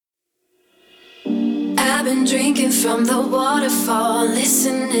I've been drinking from the waterfall,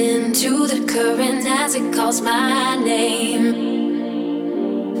 listening to the current as it calls my name.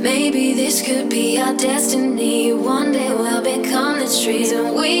 Maybe this could be our destiny. One day we'll become the trees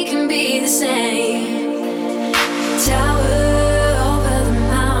and we can be the same. Tower over the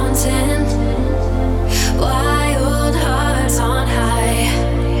mountain, wild hearts on high.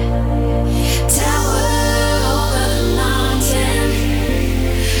 Tower over the mountain,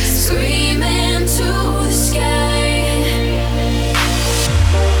 screaming to the sky.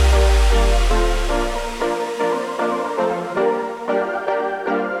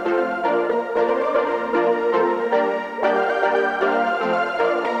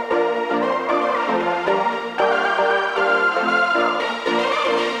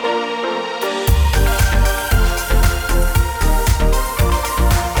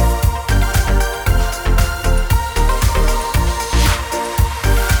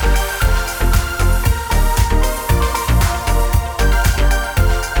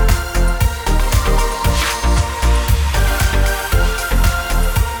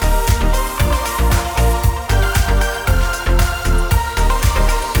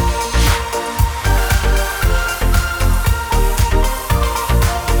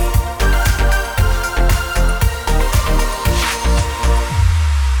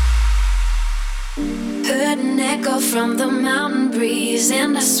 From the mountain breeze,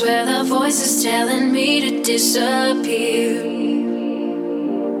 and I swear the voice is telling me to disappear.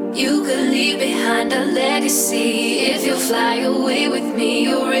 You could leave behind a legacy. If you fly away with me,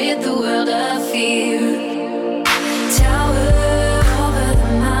 you'll rid the world of fear. Tower over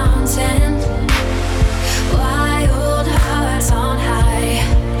the mountain, wild hearts on high.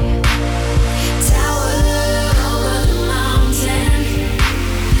 Tower over the mountain,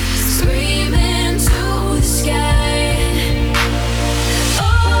 screaming to the sky.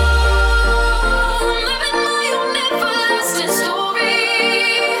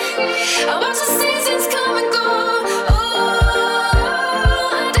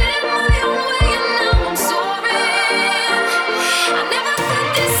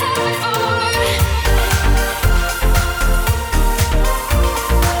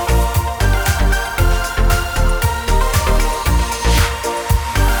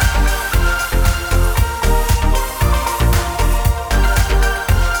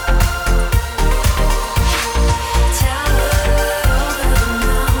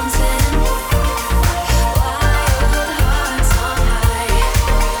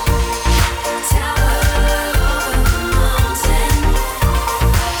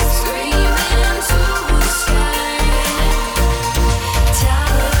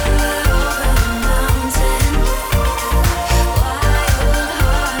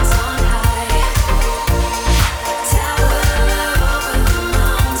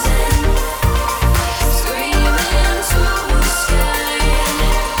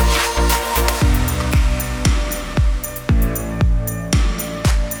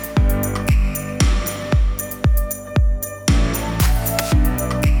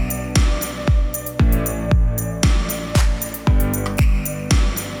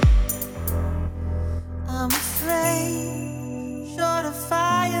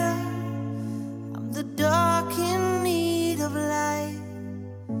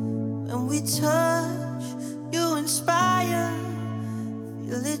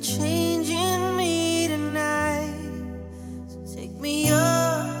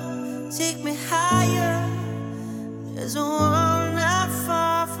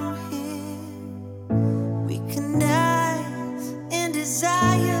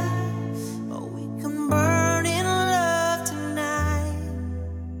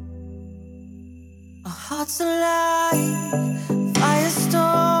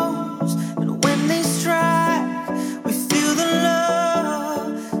 Firestorms, and when they strike, we feel the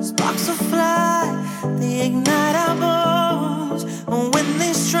love, sparks of flight.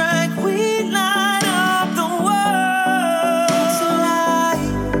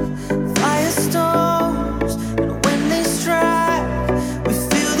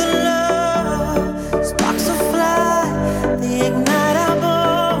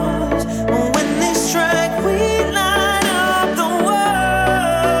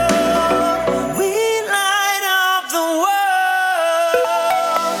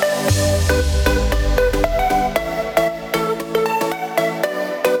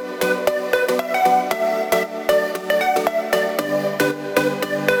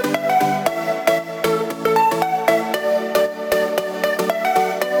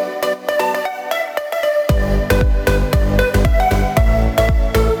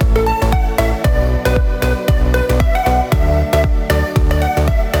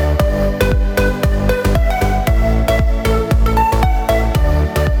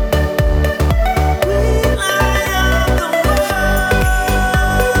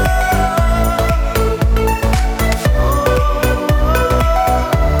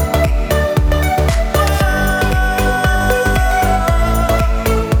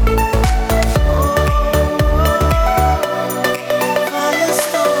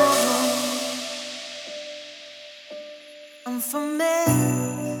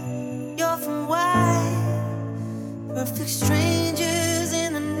 perfect strangers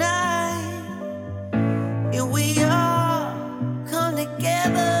in the night. Here we are, come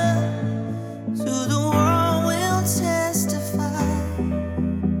together. To the world we'll testify.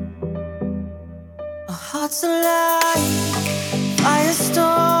 Our hearts alive,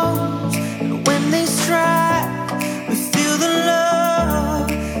 firestorms, and when they strike, we feel the love.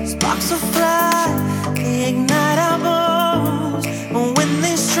 Sparks will fly, they ignite our bones. And when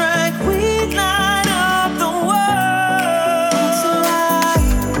they strike, we light up the world. Hearts alive,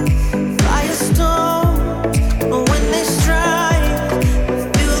 firestorms, and when they strike, we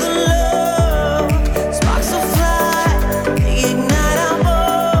feel the love. Sparks will fly, they ignite our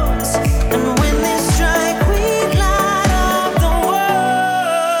bones. And when they strike, we light up the world.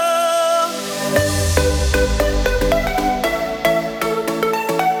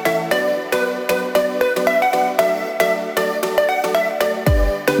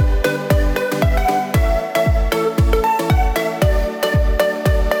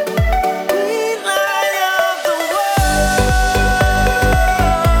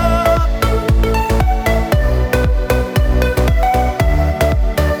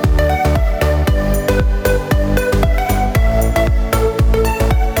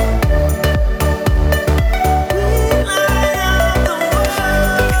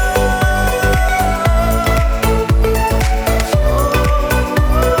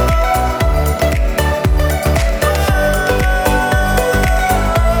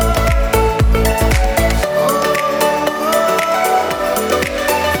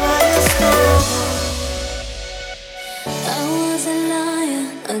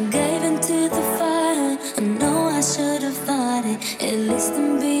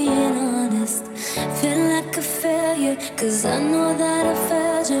 Cause I know that I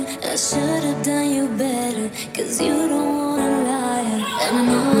failed you. I should have done you better. Cause you don't want a liar. And I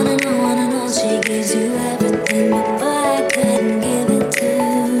know she gives you everything, but I couldn't give it to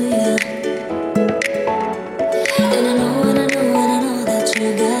you. And I know that you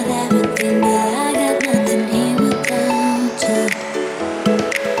got everything, but I got nothing here without you.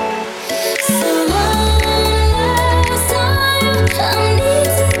 So one last time, I need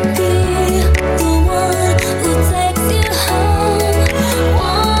to be the one who takes you home.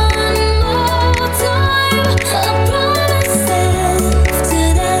 One more time, I promise after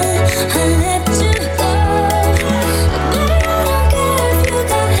that I'll let you go. Baby, I don't care if you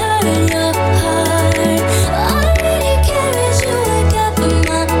got hurt in your heart. All I really care is you wake up in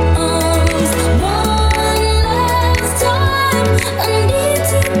my arms. One last time, I need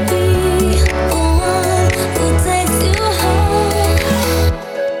to be the one who takes you home.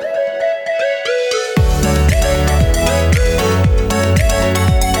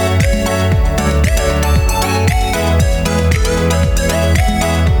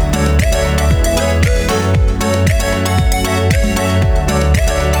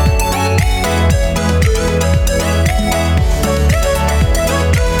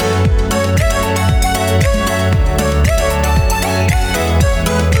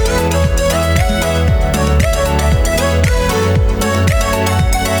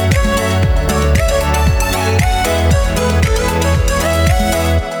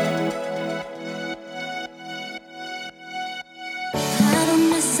 I don't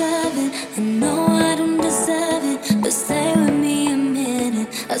deserve it, I know I don't deserve it, but stay with me a minute.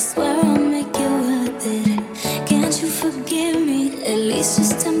 I swear I'll make it worth it. Can't you forgive me, at least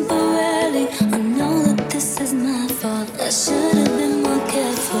just temporarily? I know that this is my fault. I should have been more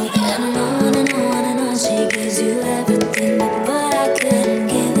careful. And I know she gives you everything, but I couldn't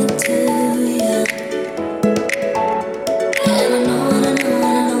give it to you. And I know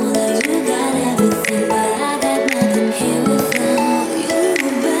that you got everything, but I got nothing here without you,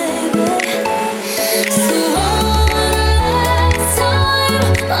 baby.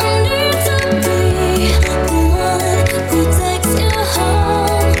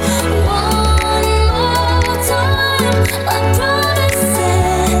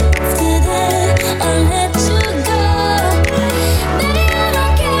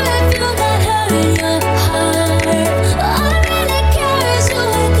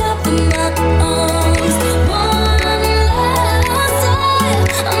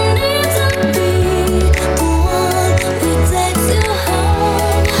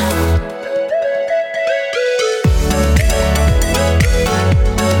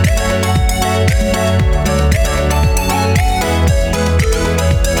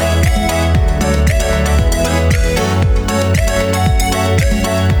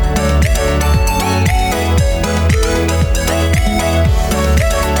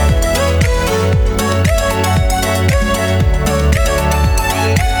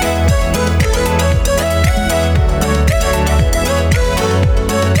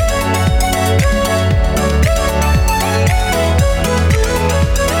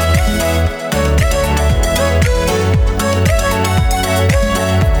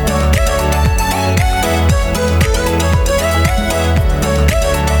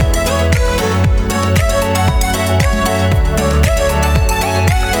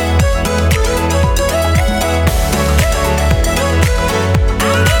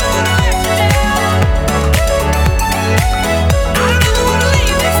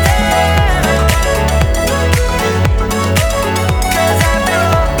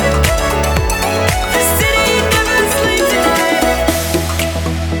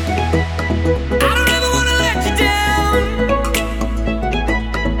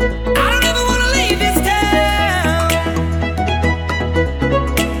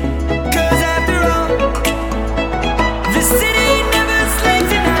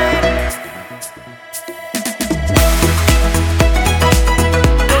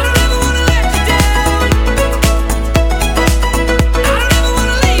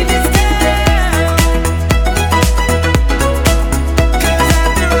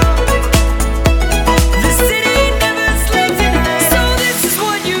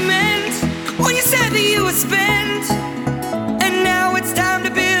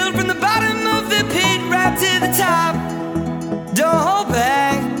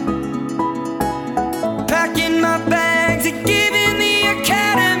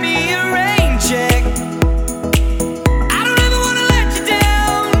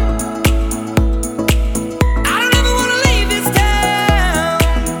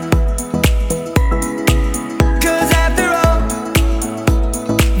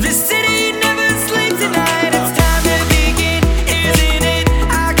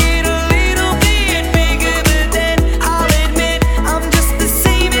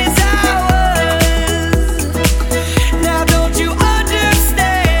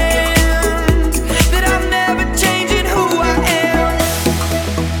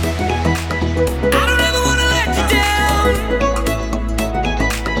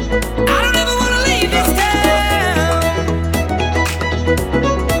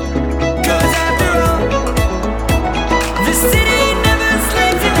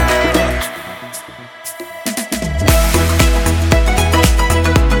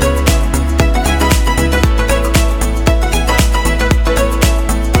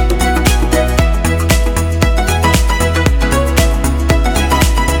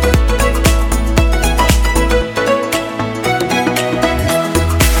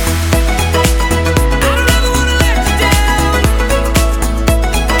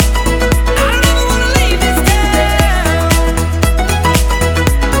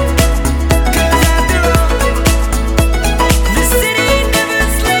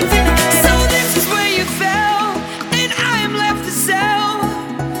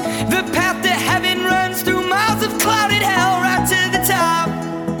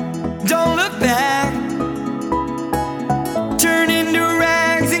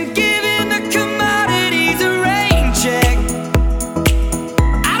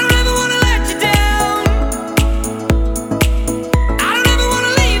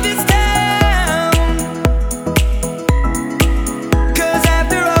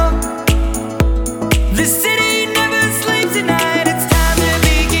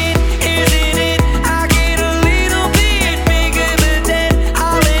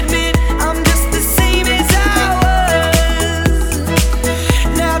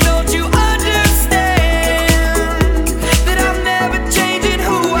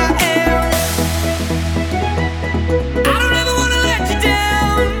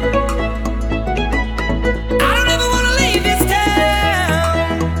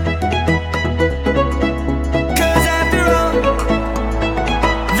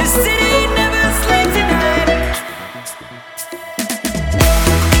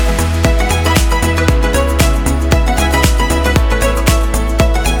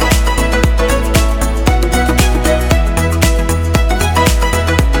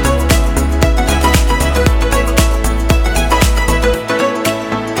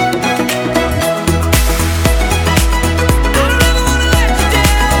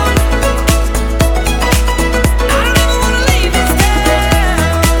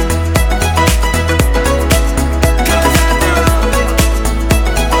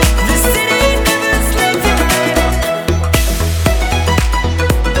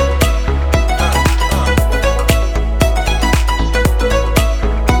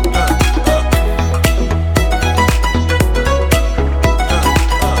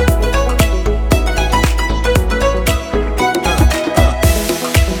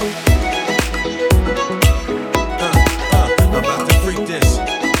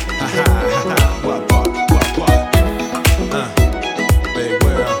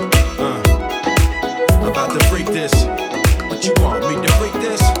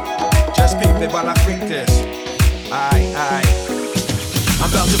 me while I freak this. Aye. I'm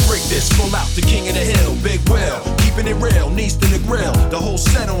about to break this, full out the king of the hill, Big Will, keeping it real, knees to the grill, the whole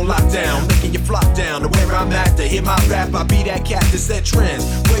set on lockdown, making you flock down to where I'm at, to hear my rap, I be that cat that set trends,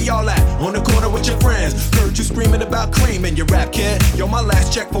 where y'all at, on the corner with your friends, heard you screaming about cream in your rap kid, yo my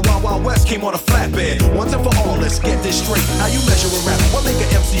last check for Wild Wild West came on a flatbed, once and for all, let's get this straight, how you measure a rap, what make an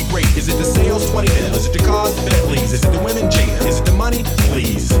MC great, is it the sales, 20 mil, is it the cars, Bentleys, is it the women, Jada, is it the money,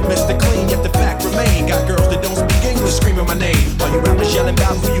 please, Mr. Clean, yet the fact remain, got girls that don't speak English screaming my name, while you rappers yelling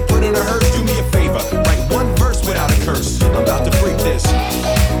about who you put in a hearse, do me a favor, write one verse without a curse. I'm about to freak this.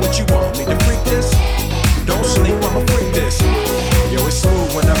 What you want me to freak this? Don't sleep, I'ma freak this. Yo, it's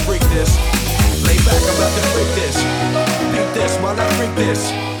smooth when I freak this. Lay back, I'm about to freak this. Beat this while I freak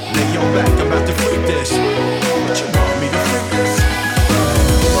this. Lay your back, I'm about to freak this. What you want me to freak this?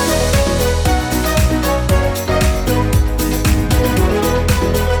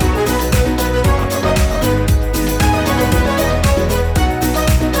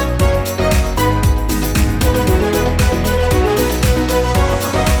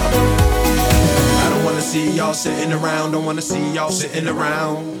 See y'all sitting around, don't wanna see y'all sitting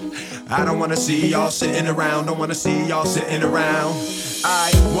around. I don't wanna see y'all sitting around, don't wanna see y'all sitting around.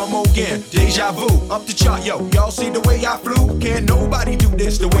 One more again, deja vu, up the chart, yo. Y'all see the way I flew? Can't nobody do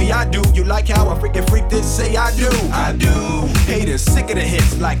this the way I do. You like how I freaking freak this? Say I do. I do. Haters sick of the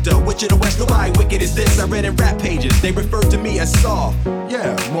hits, like the Witch of the West. Nobody wicked is this. I read in rap pages, they refer to me as soft.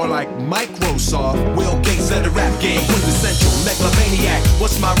 Yeah, more like Microsoft. Will Gates of the rap game, quintessential megalomaniac.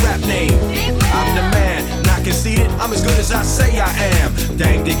 What's my rap name? I'm the man, not conceited. I'm as good as I say I am.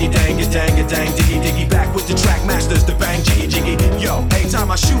 Dang diggy, dang it, dang it, dang diggy, diggy. Back with the track masters, the bang jiggy, jiggy. Yo, every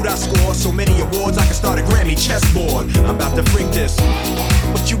time I shoot, I score so many awards I can start a Grammy chessboard. I'm about to freak this.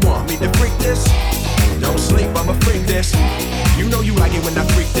 What you want me to freak this? Don't sleep, I'ma freak this. You know you like it when I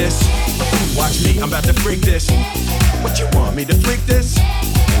freak this. Watch me, I'm about to freak this. What you want me to freak this?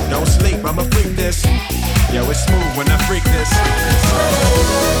 Don't sleep, I'ma freak this. Yo, it's smooth when I freak this.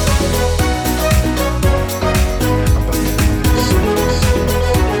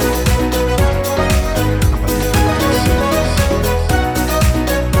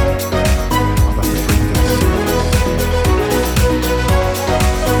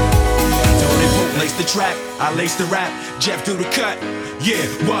 Lace the track, I lace the rap, Jeff do the cut. Yeah,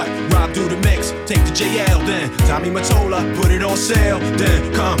 what? Rob do the mix, take the JL, then Tommy Mottola, put it on sale.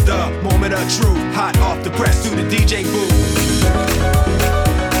 Then come the moment of truth, hot off the press to the DJ booth.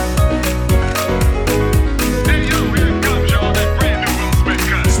 Hey yo, here it comes, y'all, that brand new movement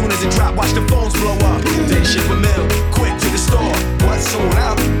cut. Soon as it drop, watch the phones blow up. Then ship a mill, quick to the store. What's sold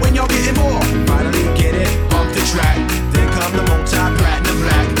out? When y'all getting more? Finally get it, off the track. Then come the multi-platinum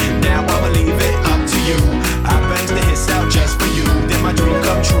black. Now I'ma leave it up to you. I bangs the hits out just for you. Then my dream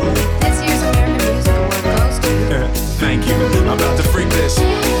come true. This year's American Music Award goes to Thank you. I'm about to freak this.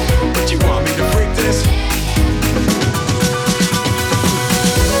 But you want me to freak this?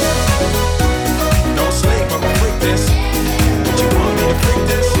 Don't sleep, I'ma freak this. But you want me to freak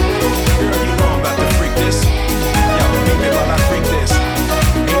this? Girl, you know I'm about to freak this. Y'all beat me while I freak this.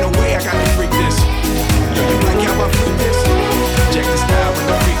 Ain't no way I got to freak this. Yo, you like how I freak this? Check the style when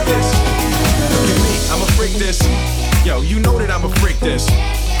I freak this. Look at me, I'ma freak this. Yo, you know that I'ma freak this.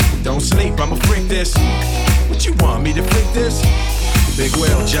 Don't sleep, I'ma freak this. What you want me to freak this? Big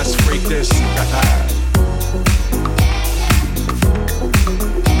Will, just freak this.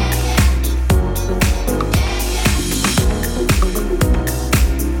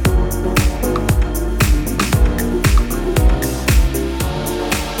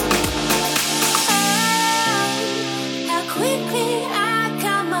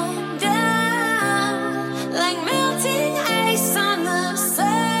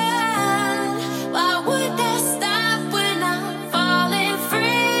 Stop when I'm falling free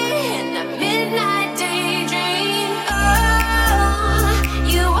in the midnight daydream.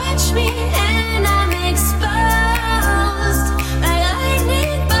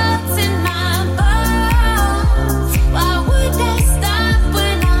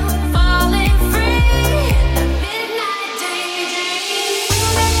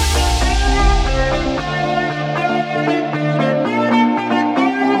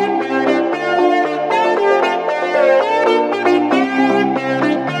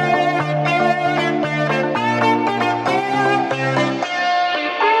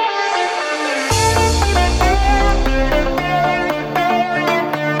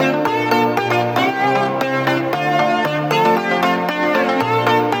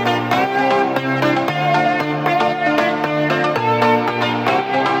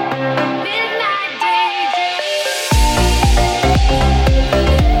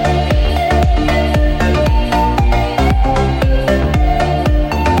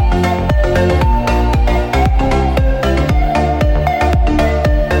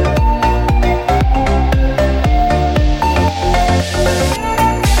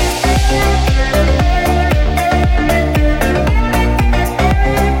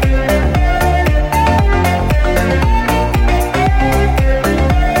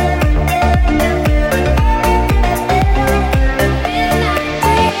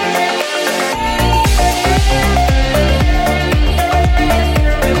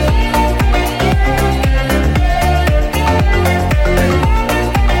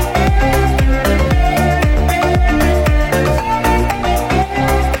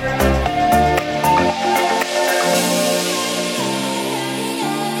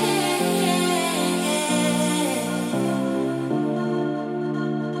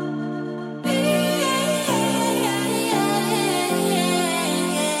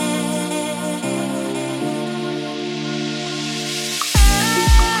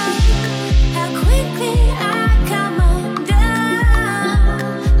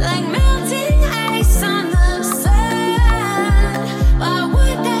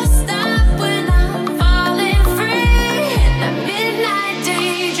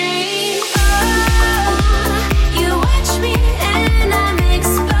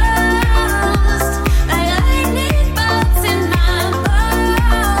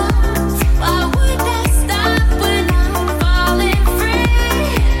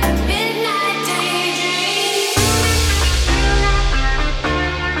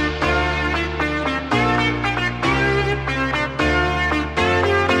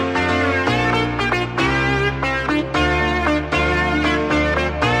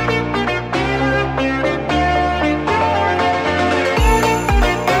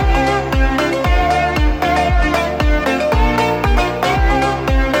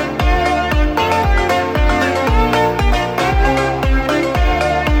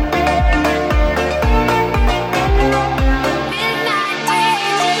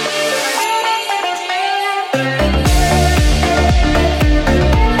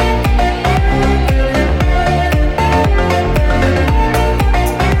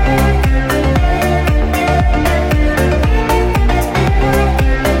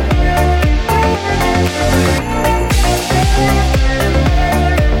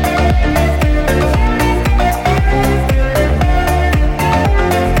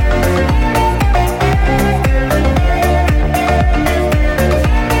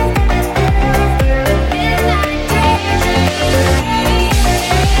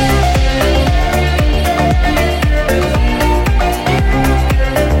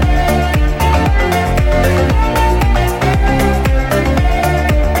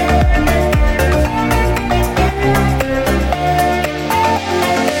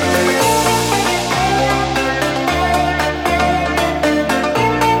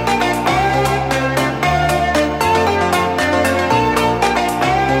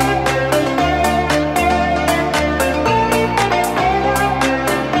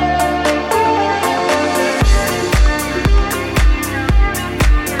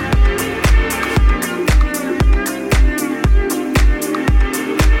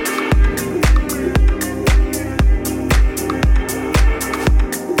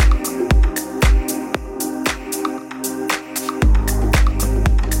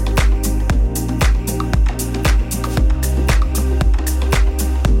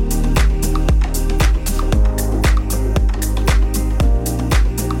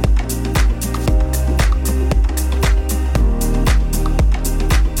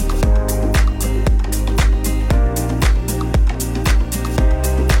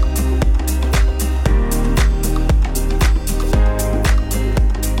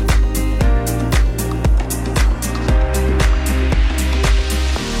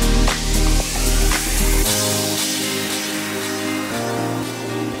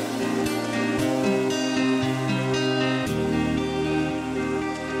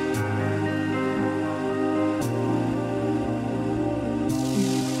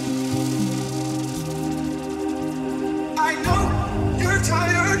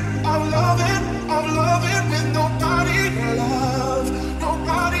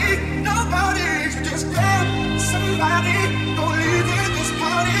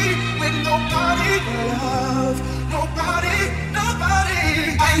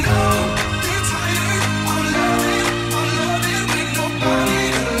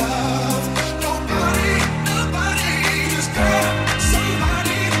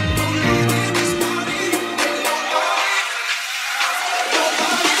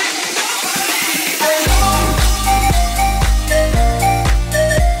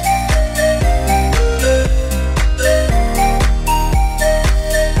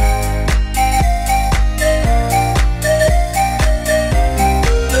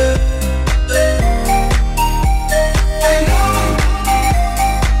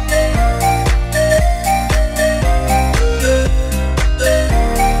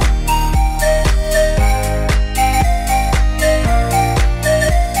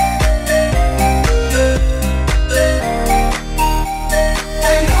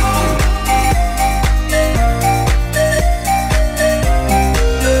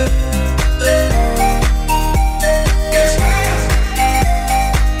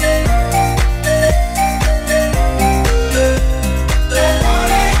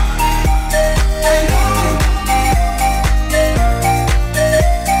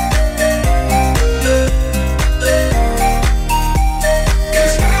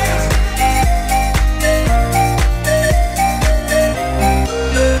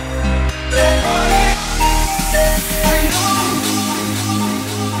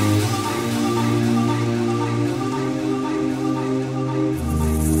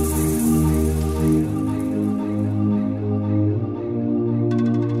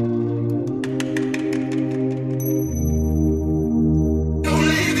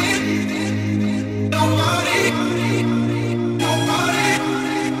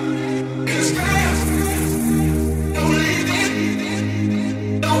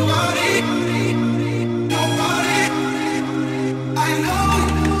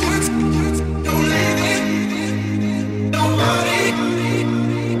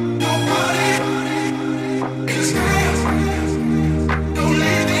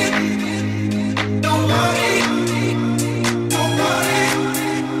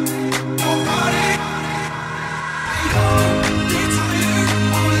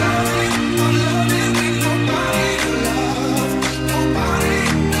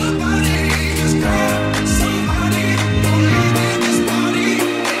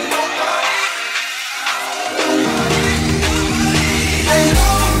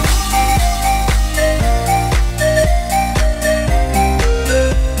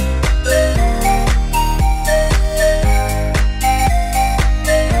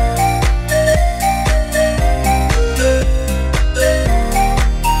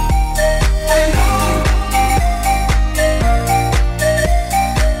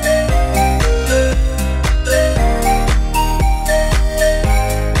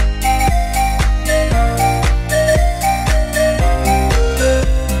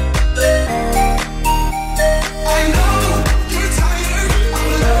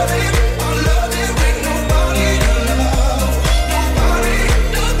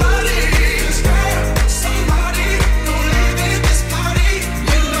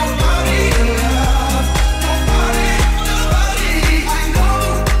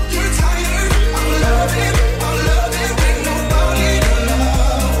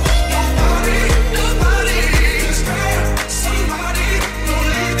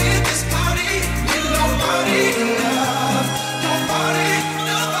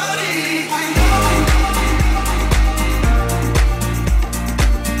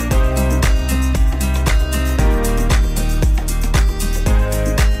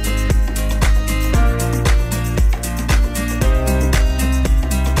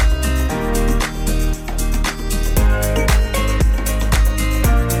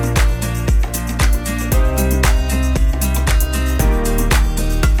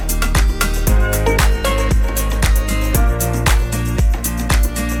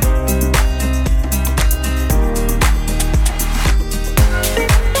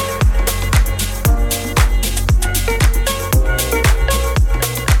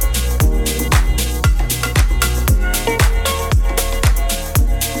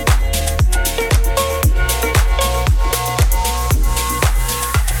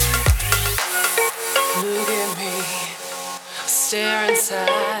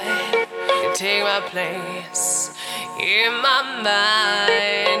 place in my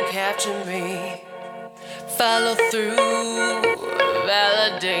mind. Capture me, follow through,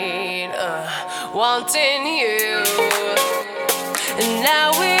 validate, wanting you. And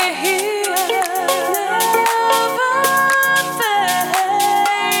now we're here, never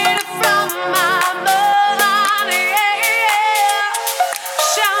fade from my mind. Yeah.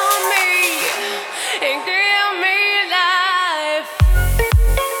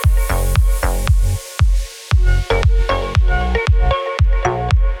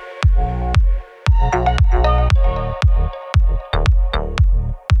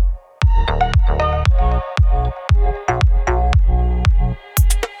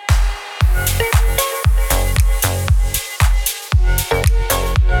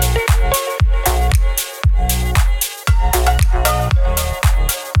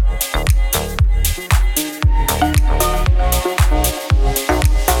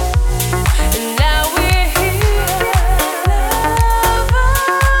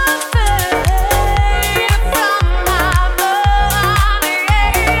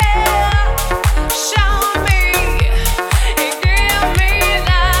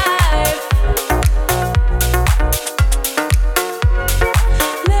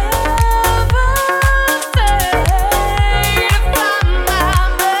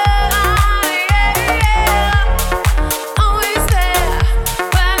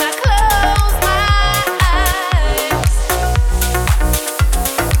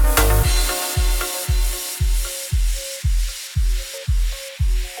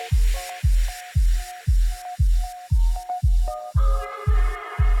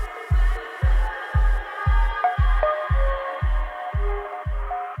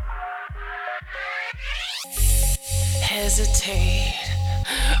 hesitate.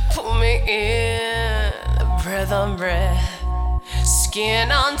 Pull me in, breath on breath, skin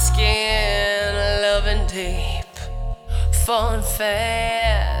on skin, loving deep, falling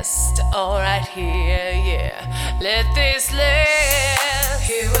fast. All right here, yeah. Let this last.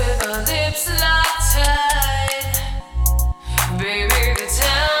 Here with our lips locked tight, baby. The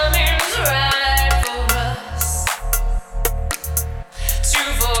time is right for us to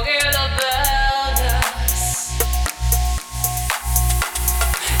forget about us.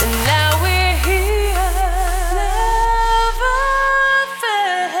 And now we're here, never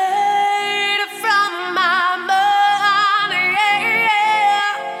fade from my mind.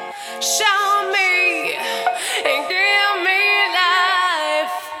 Yeah. Show me and give me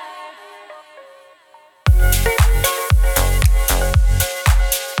life.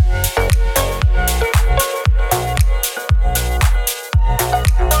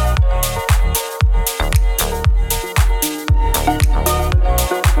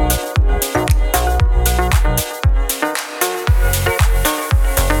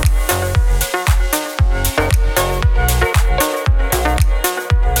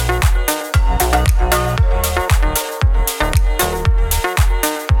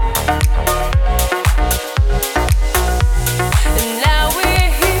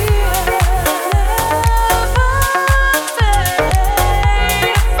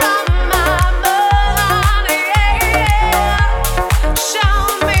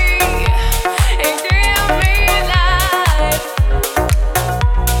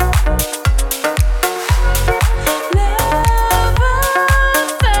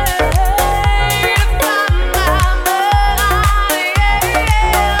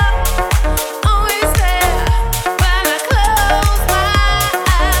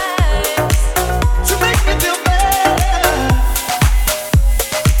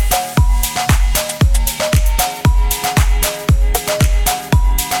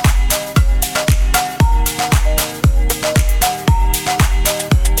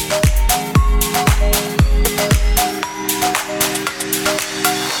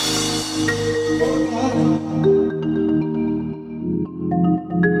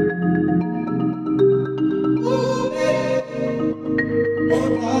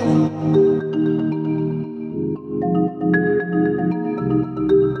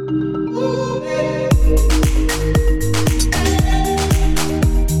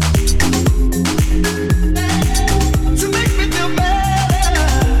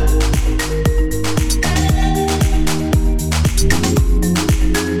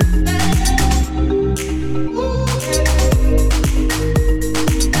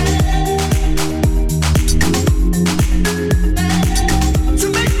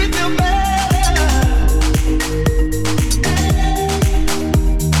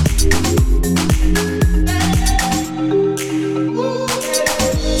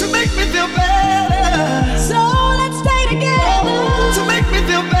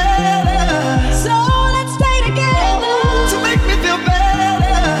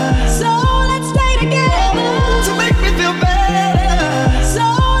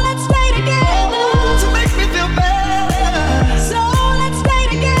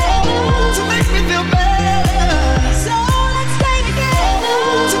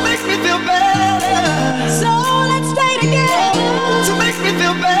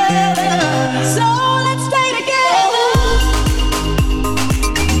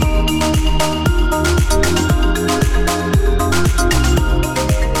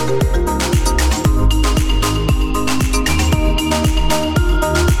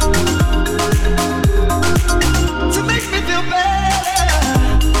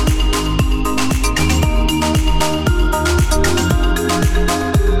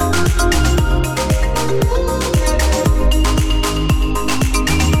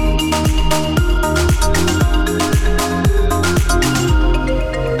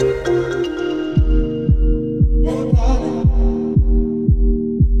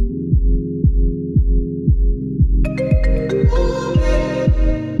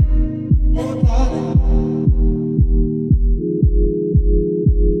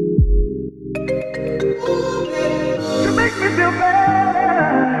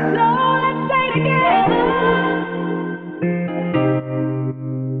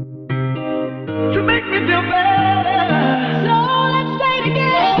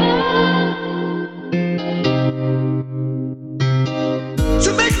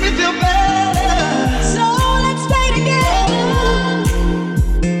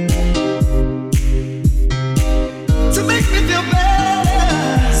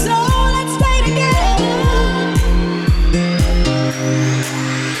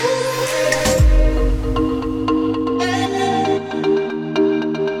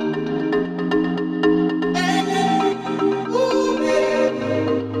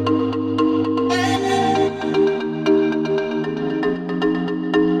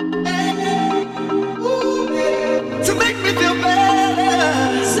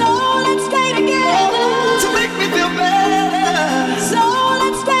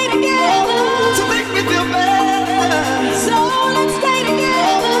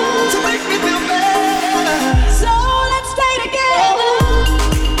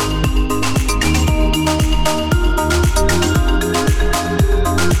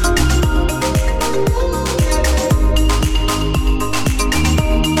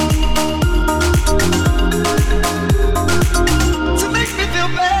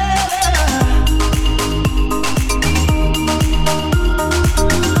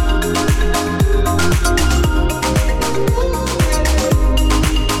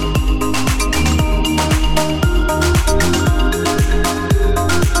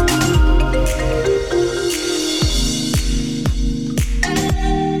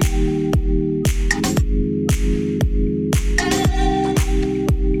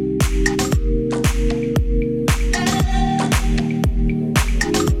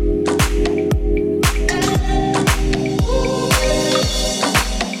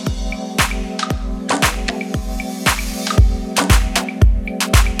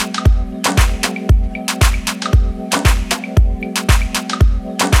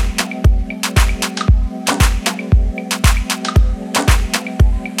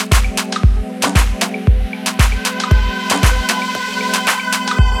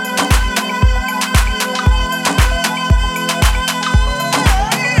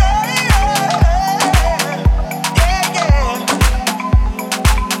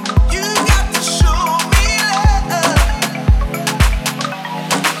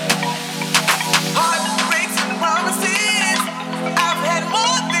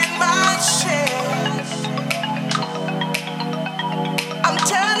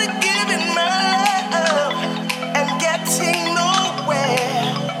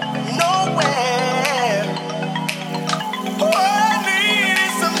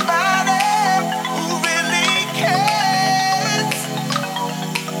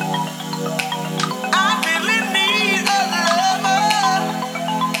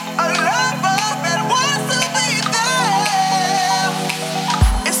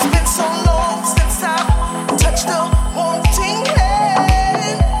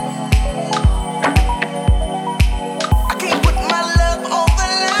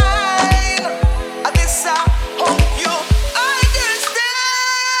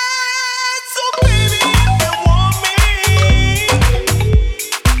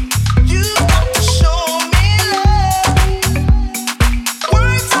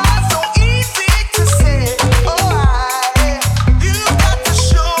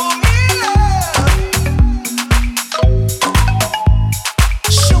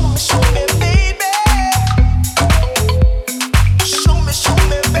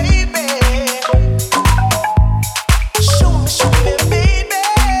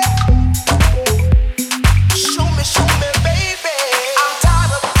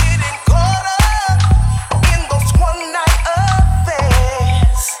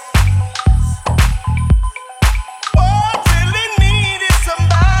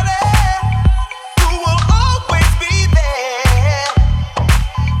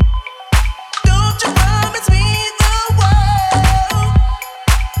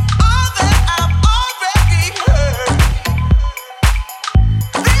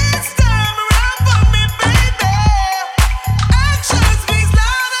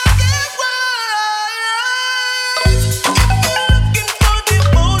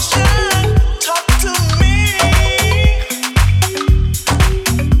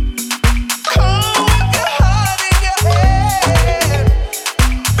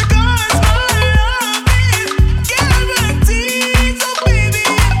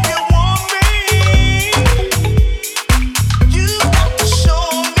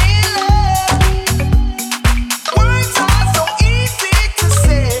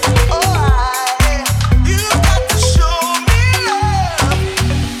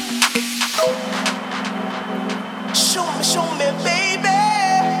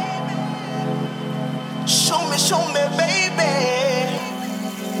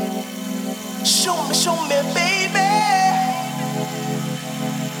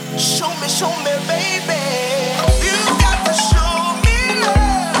 Show me, baby.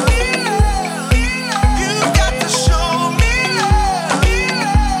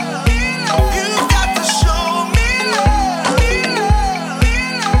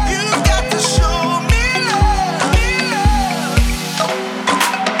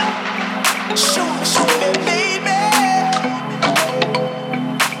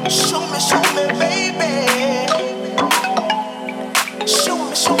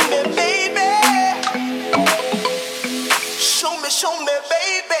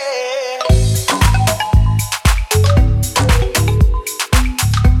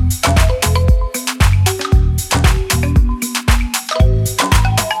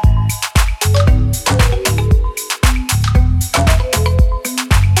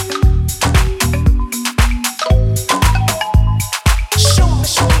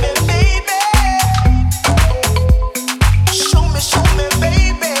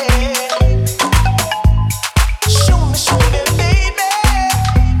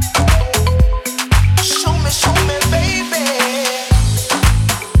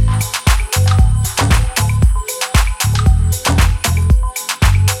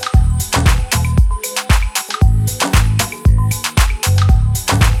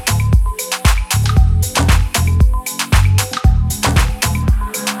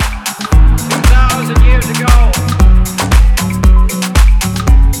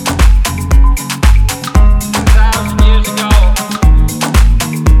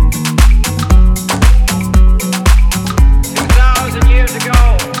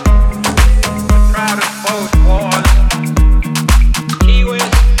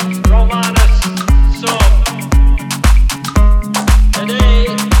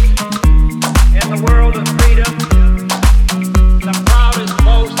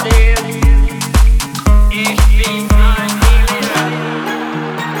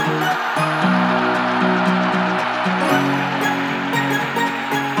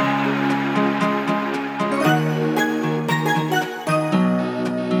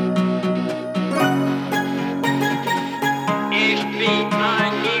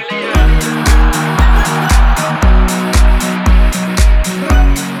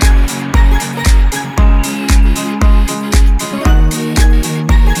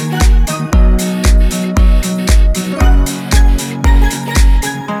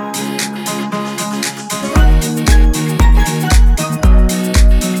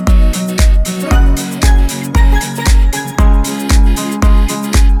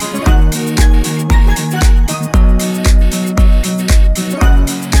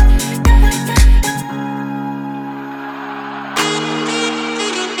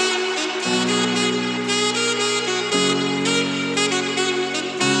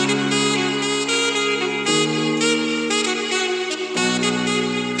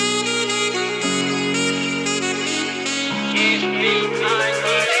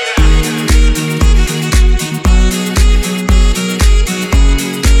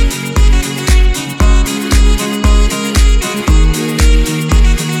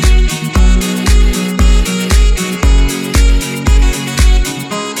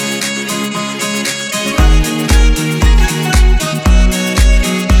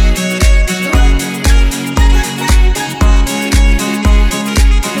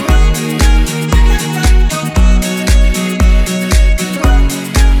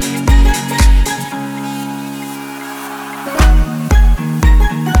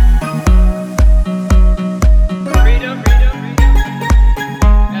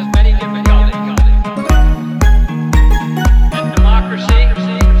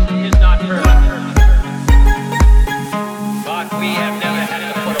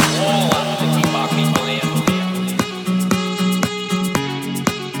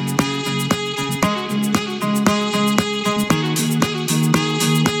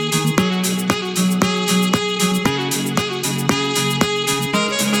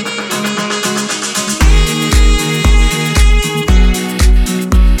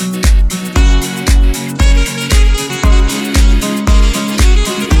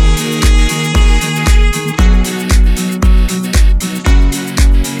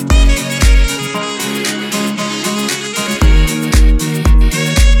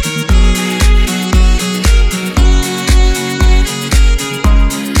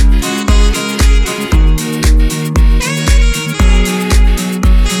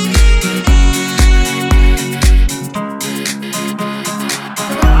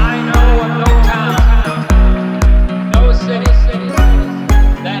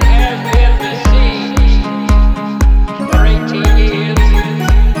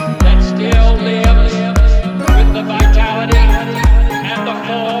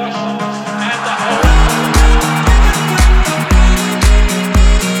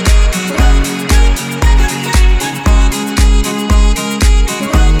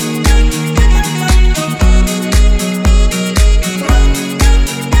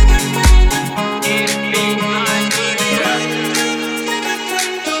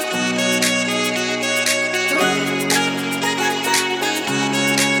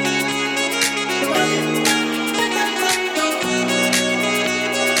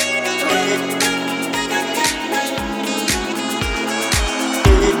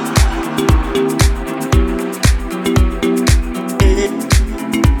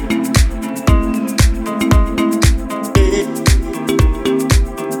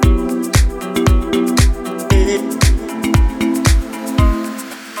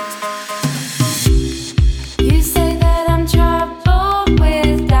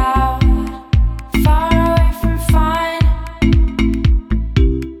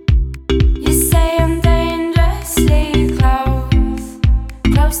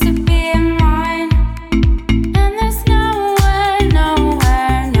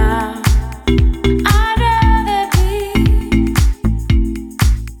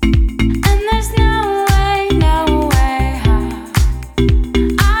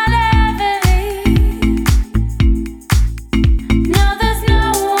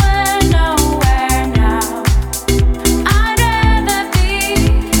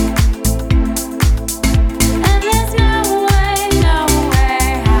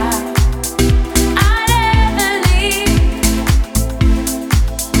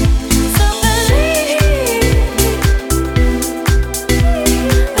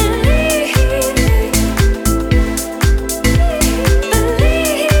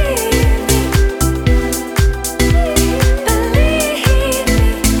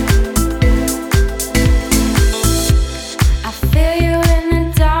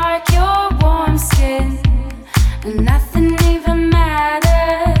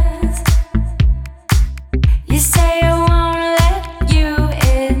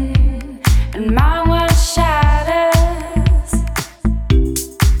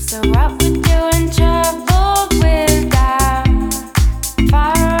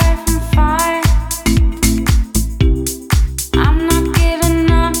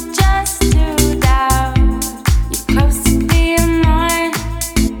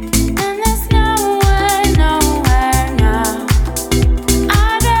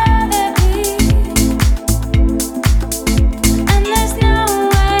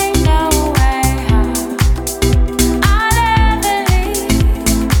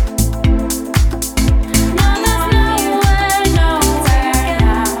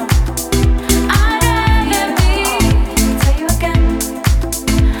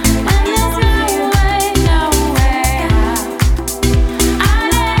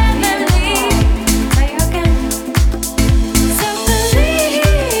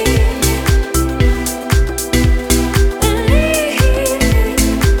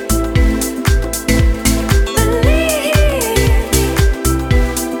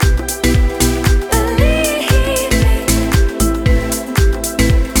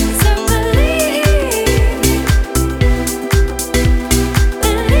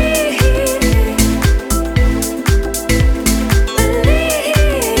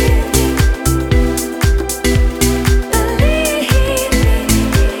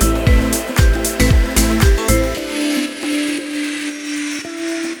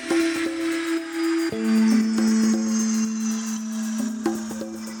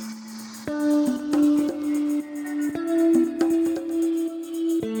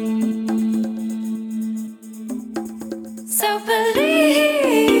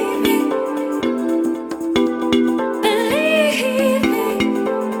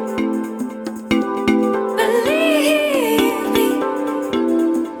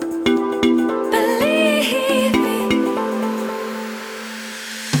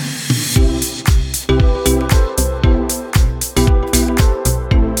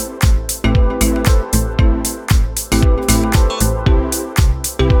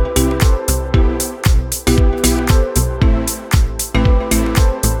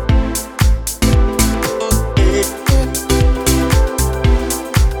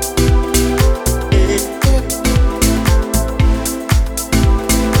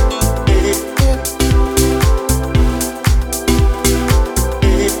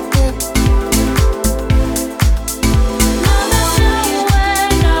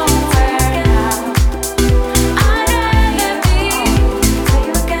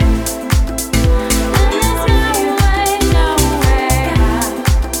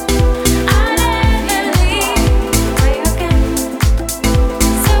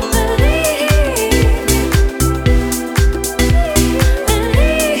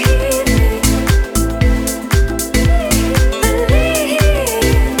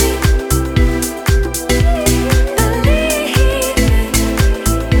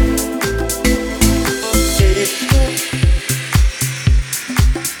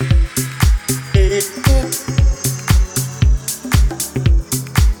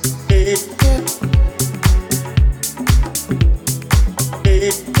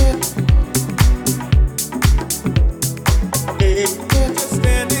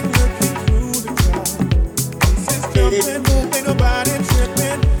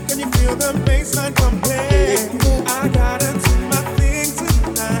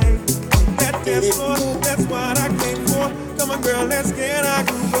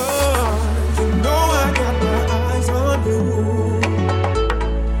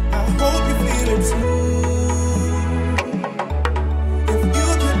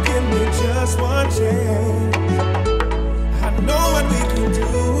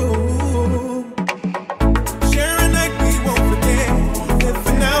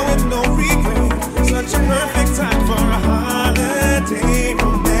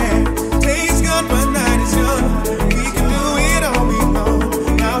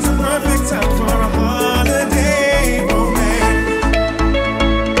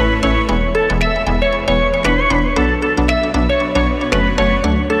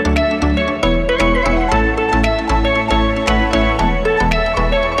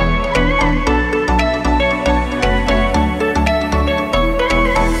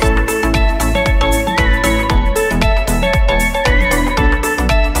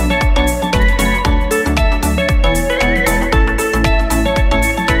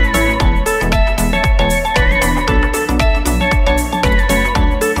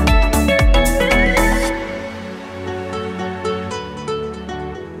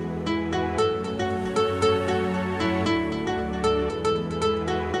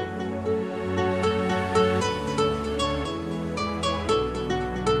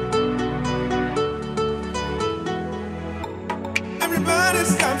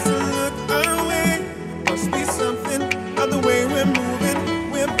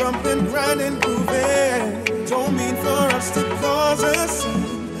 bumping, grinding, grooving. Don't mean for us to cause a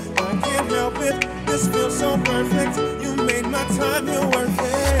scene. I can't help it, this feels so perfect. You made my time here worth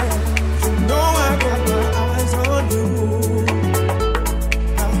it. You know I got my eyes on you.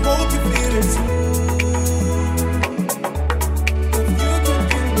 I hope you feel it too. If you can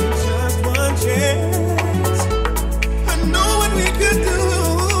give me just one chance, I know what we could do.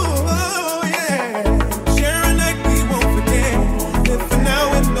 Oh yeah, share a night we won't forget. Live for now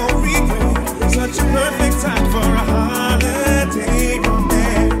with no regret. Such a perfect time for a holiday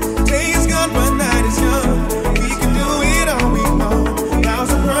romance. Day is gone but night is young. We can do it all we want.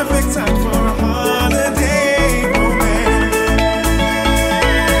 Now's a perfect time for a holiday romance.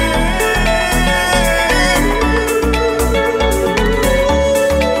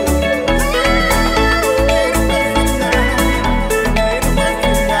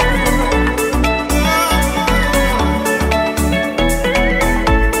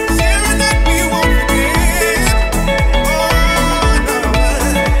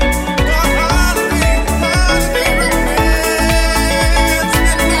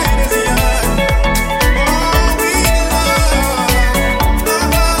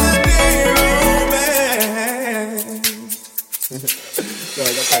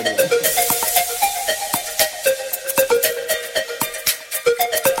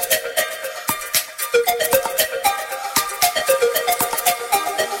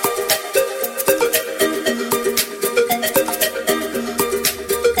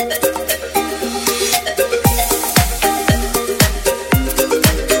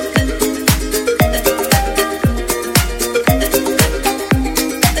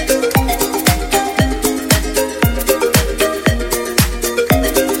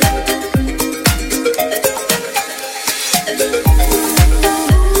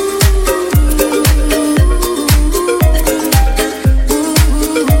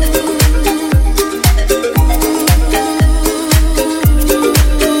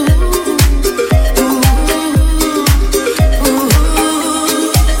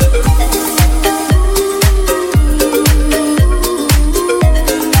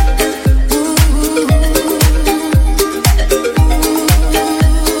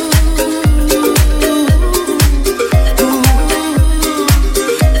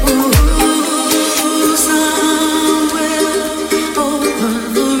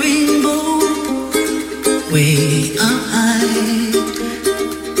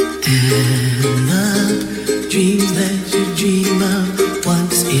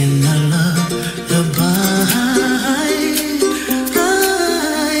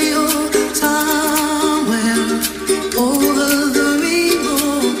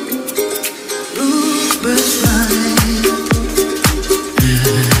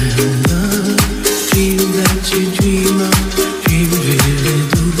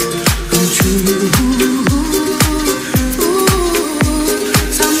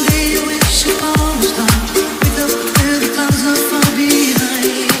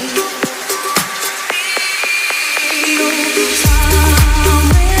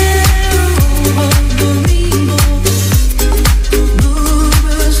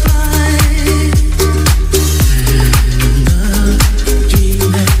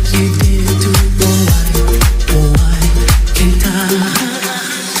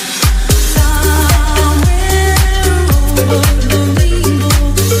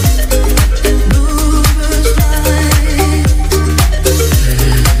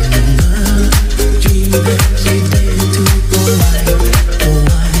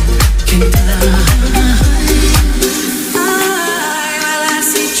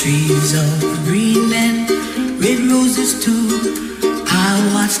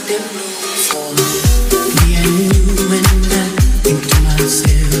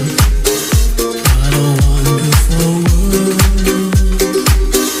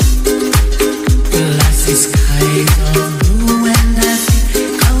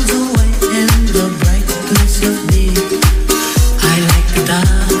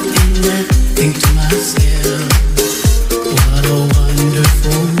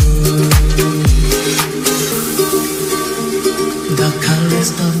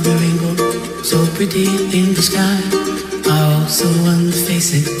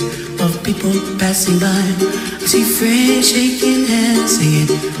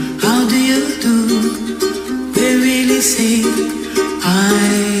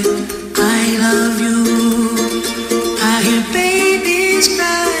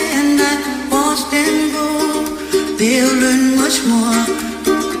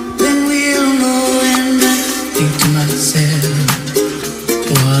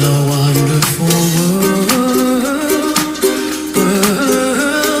 What a wonderful world.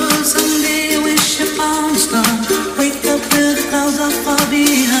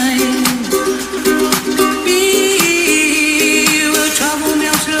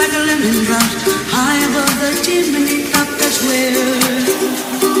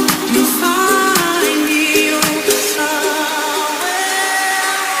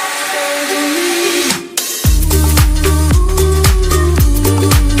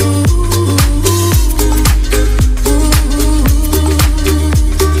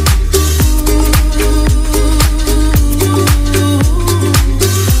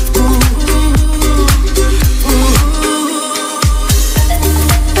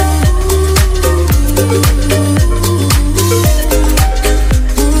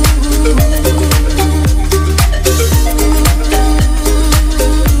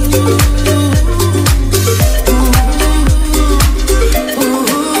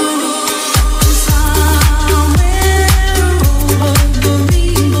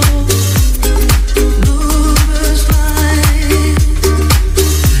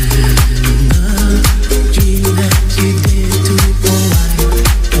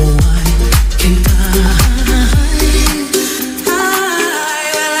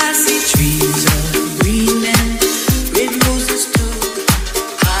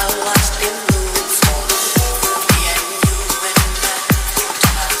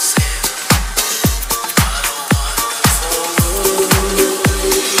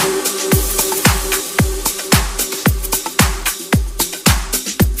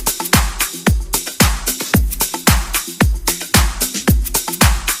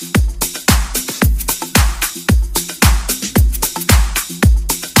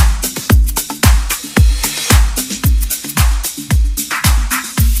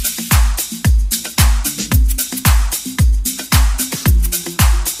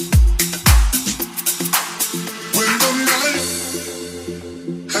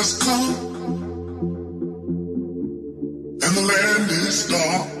 come and the land is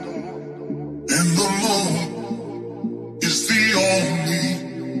dark and the moon is the only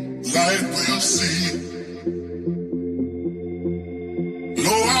light we'll see.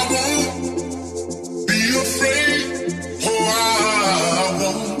 No, I won't be afraid. Oh, I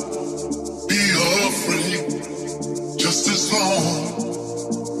won't be afraid. Just as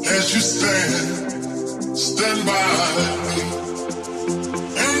long as you stand by me.